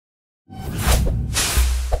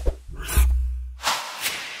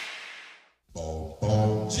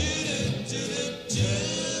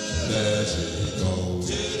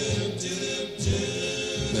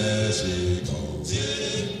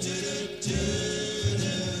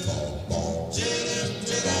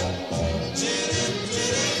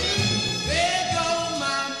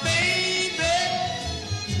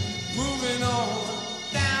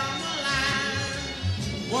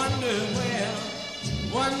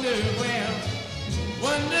wonder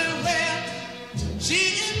where she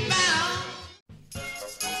is bound.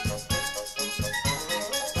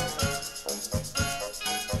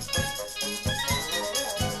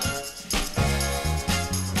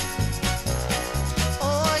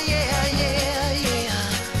 Oh yeah, yeah, yeah.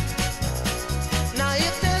 Now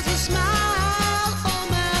if there's a smile on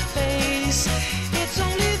my face, it's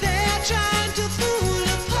only there trying to fool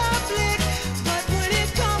the public. But when it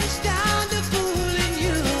comes down to fooling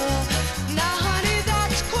you, now honey,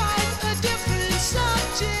 that's quite a different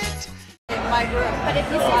subject. My group, but if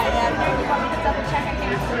you see that, you want me to double check, I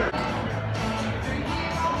can.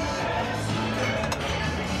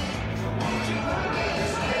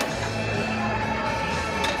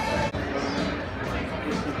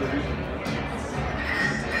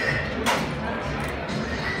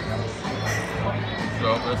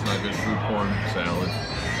 Oh, that's not good food corn salad.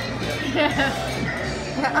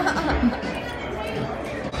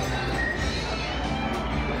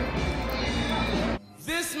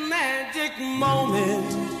 This magic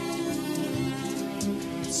moment,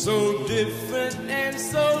 so different and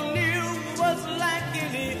so new, was like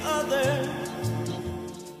any other.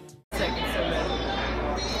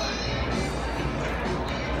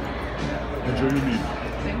 Enjoy your meat.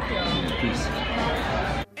 Thank you. Peace.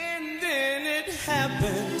 And then it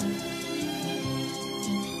happened.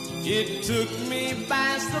 It took me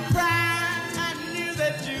by surprise. I knew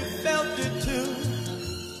that you felt it too.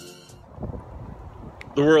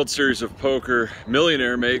 The World Series of Poker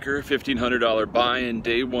Millionaire Maker, $1,500 buy-in,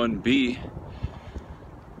 day 1B.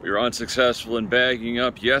 We were unsuccessful in bagging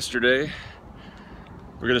up yesterday.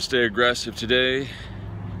 We're gonna stay aggressive today,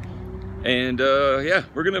 and yeah,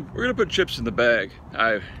 we're gonna put chips in the bag.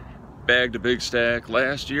 I bagged a big stack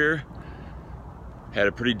last year, had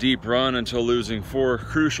a pretty deep run until losing 4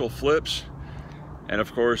 crucial flips, and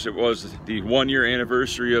of course it was the 1-year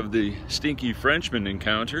anniversary of the Stinky Frenchman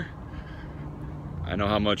encounter. I know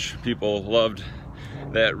how much people loved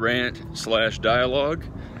that rant/dialogue,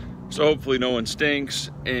 so hopefully no one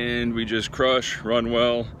stinks and we just crush, run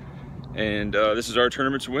well, and this is our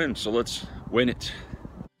tournament to win, so let's win it.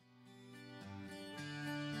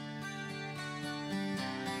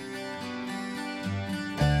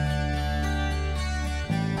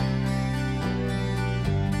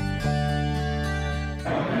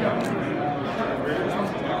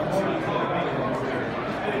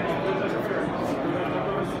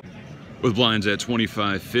 With blinds at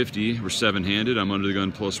 25.50, we're 7-handed. I'm under the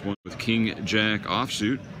gun +1 with King Jack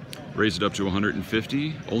offsuit. Raise it up to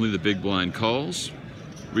 150. Only the big blind calls.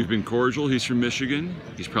 We've been cordial. He's from Michigan.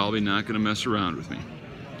 He's probably not going to mess around with me.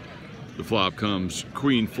 The flop comes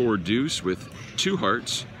Queen 4 deuce with 2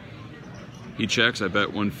 hearts. He checks. I bet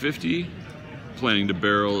 150. Planning to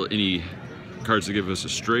barrel any cards that give us a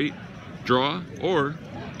straight draw or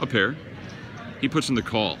a pair. He puts in the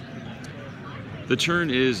call. The turn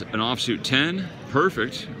is an offsuit 10,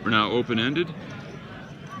 perfect. We're now open-ended.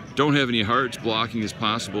 Don't have any hearts blocking his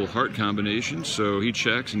possible heart combination, so he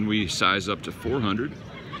checks and we size up to 400.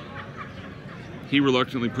 He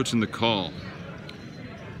reluctantly puts in the call.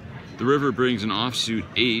 The river brings an offsuit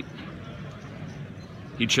 8.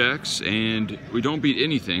 He checks and we don't beat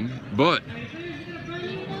anything, but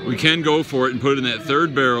we can go for it and put it in that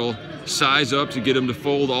third barrel, size up to get him to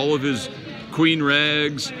fold all of his queen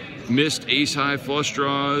rags, missed ace-high flush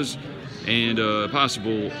draws, and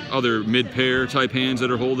possible other mid-pair type hands that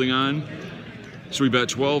are holding on. So we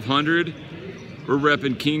bet 1,200. We're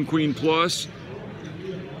repping king-queen plus.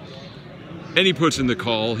 And he puts in the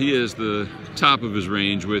call. He is the top of his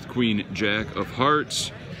range with queen-jack of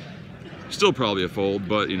hearts. Still probably a fold,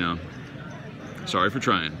 but you know, sorry for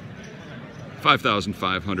trying.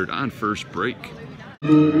 5,500 on first break.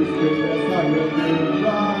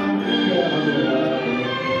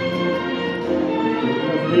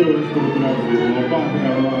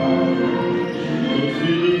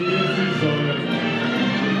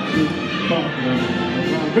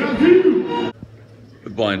 The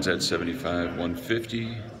blind's at 75,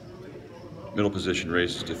 150. Middle position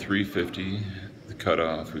raises to 350. The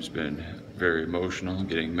cutoff, who's been very emotional,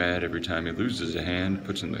 getting mad every time he loses a hand,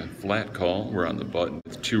 puts in the flat call. We're on the button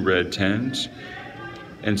with 2 red 10s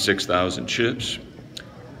and 6,000 chips.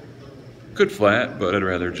 Good flat, but I'd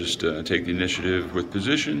rather just take the initiative with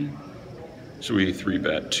position. So we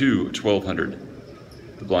 3-bet 2, 1,200.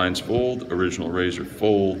 The blinds fold, original razor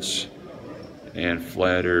folds, and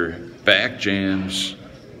flatter back jams.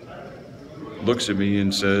 Looks at me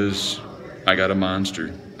and says, I got a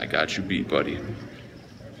monster. I got you beat, buddy.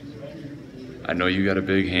 I know you got a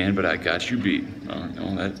big hand, but I got you beat. Well, you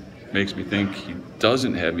know, that makes me think he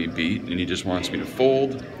doesn't have me beat and he just wants me to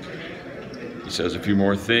fold. He He says a few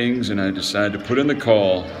more things, and I decide to put in the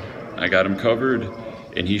call. I got him covered,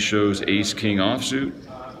 and he shows ace king offsuit.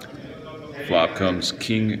 Flop comes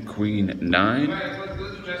king queen 9.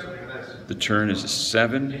 The turn is a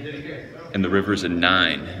 7, and the river is a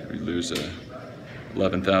 9. We lose a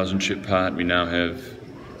 11,000 chip pot. We now have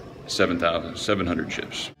 700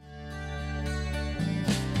 chips.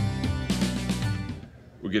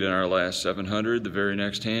 We get in our last 700 the very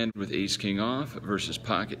next hand with ace king off versus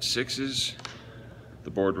pocket sixes. The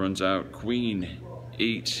board runs out queen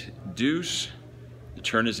 8 deuce. The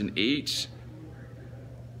turn is an 8,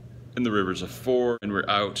 and the river's a 4, and we're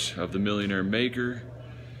out of the Millionaire Maker.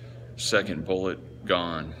 Second bullet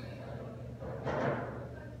gone.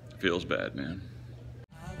 Feels bad, man.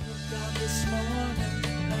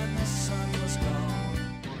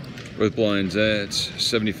 With blinds at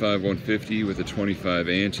 75 150 with a 25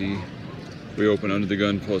 ante. We open under the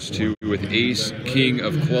gun +2 with ace king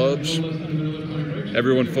of clubs.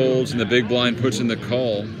 Everyone folds and the big blind puts in the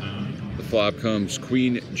call. The flop comes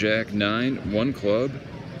queen jack 9, 1 club.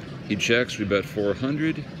 He checks, we bet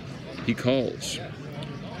 400. He calls.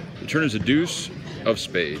 The turn is a deuce of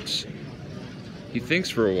spades. He thinks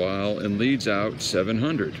for a while and leads out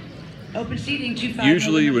 700. Open seating, 25.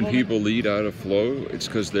 Usually when people lead out of flow, it's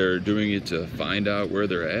because they're doing it to find out where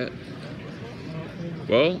they're at.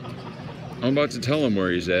 Well, I'm about to tell him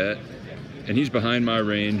where he's at, and he's behind my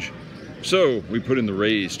range. So we put in the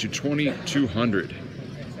raise to 2,200,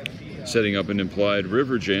 setting up an implied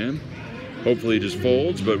river jam. Hopefully it just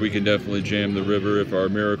folds, but we can definitely jam the river if our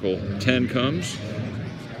miracle 10 comes.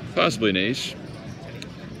 Possibly an ace.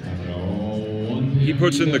 He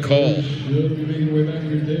puts in the call.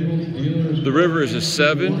 The river is a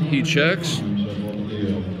 7. He checks.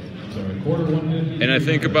 And I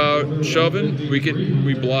think about shoving.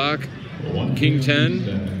 We block king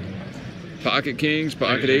 10, pocket kings,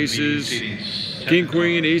 pocket aces, king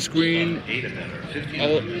queen, ace queen.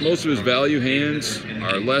 Most of his value hands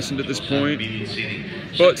are lessened at this point.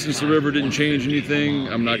 But since the river didn't change anything,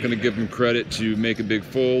 I'm not going to give him credit to make a big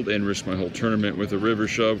fold and risk my whole tournament with a river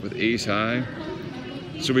shove with ace high.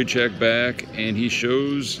 So we check back, and he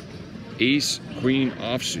shows ace queen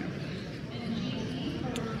offsuit.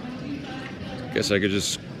 Guess I could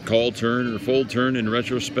just call turn or fold turn in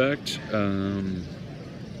retrospect.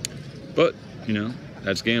 But, you know,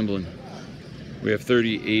 that's gambling. We have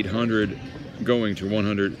 3,800 going to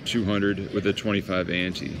 100, 200 with a 25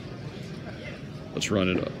 ante. Let's run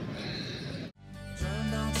it up.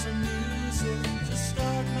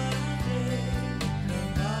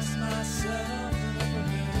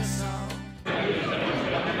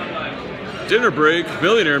 Dinner break,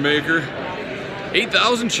 Millionaire Maker,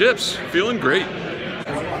 8,000 chips, feeling great. You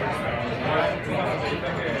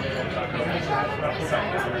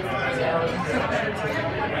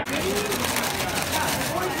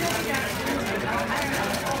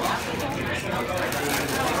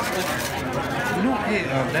know, hey,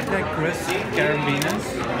 that guy Chris Carabinas?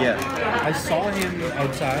 Yeah. I saw him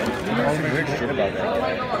outside. All weird shit about that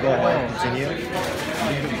guy. Go ahead, continue.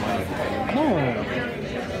 No,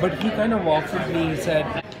 but he kind of walked with me and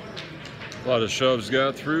said, A lot of shoves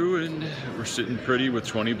got through, and we're sitting pretty with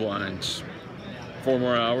 20 blinds. 4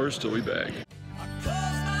 more hours till we bag.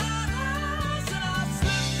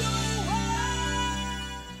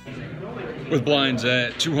 With blinds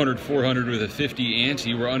at 200, 400 with a 50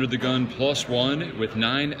 ante, we're under the gun +1 with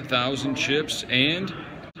 9,000 chips and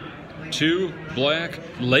 2 black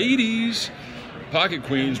ladies. Pocket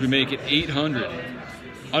queens, we make it 800.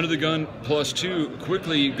 Under the gun +2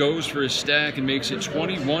 quickly goes for his stack and makes it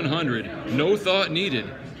 2,100. No thought needed.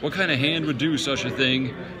 What kind of hand would do such a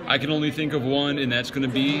thing? I can only think of one, and that's going to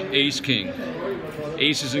be ace king.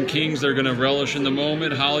 Aces and kings, they're going to relish in the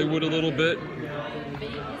moment, Hollywood a little bit.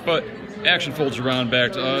 But action folds around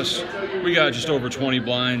back to us. We got just over 20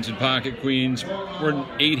 blinds and pocket queens. We're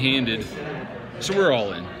 8-handed, so we're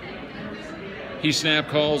all in. He snap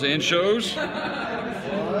calls and shows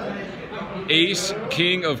ace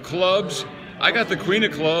king of clubs. I got the queen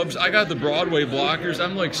of clubs. I got the Broadway blockers.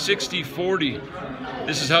 I'm like 60-40.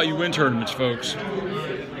 This is how you win tournaments, folks.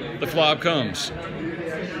 The flop comes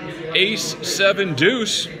ace 7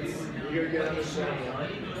 deuce.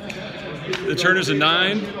 The turn is a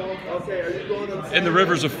 9, and the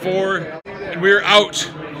river's a 4, and we're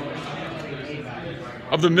out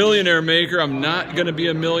of the Millionaire Maker. I'm not going to be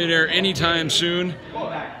a millionaire anytime soon.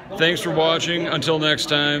 Thanks for watching. Until next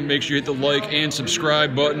time, make sure you hit the like and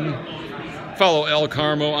subscribe button. Follow El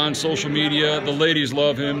Carmo on social media. The ladies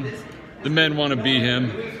love him. The men want to be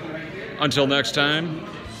him. Until next time,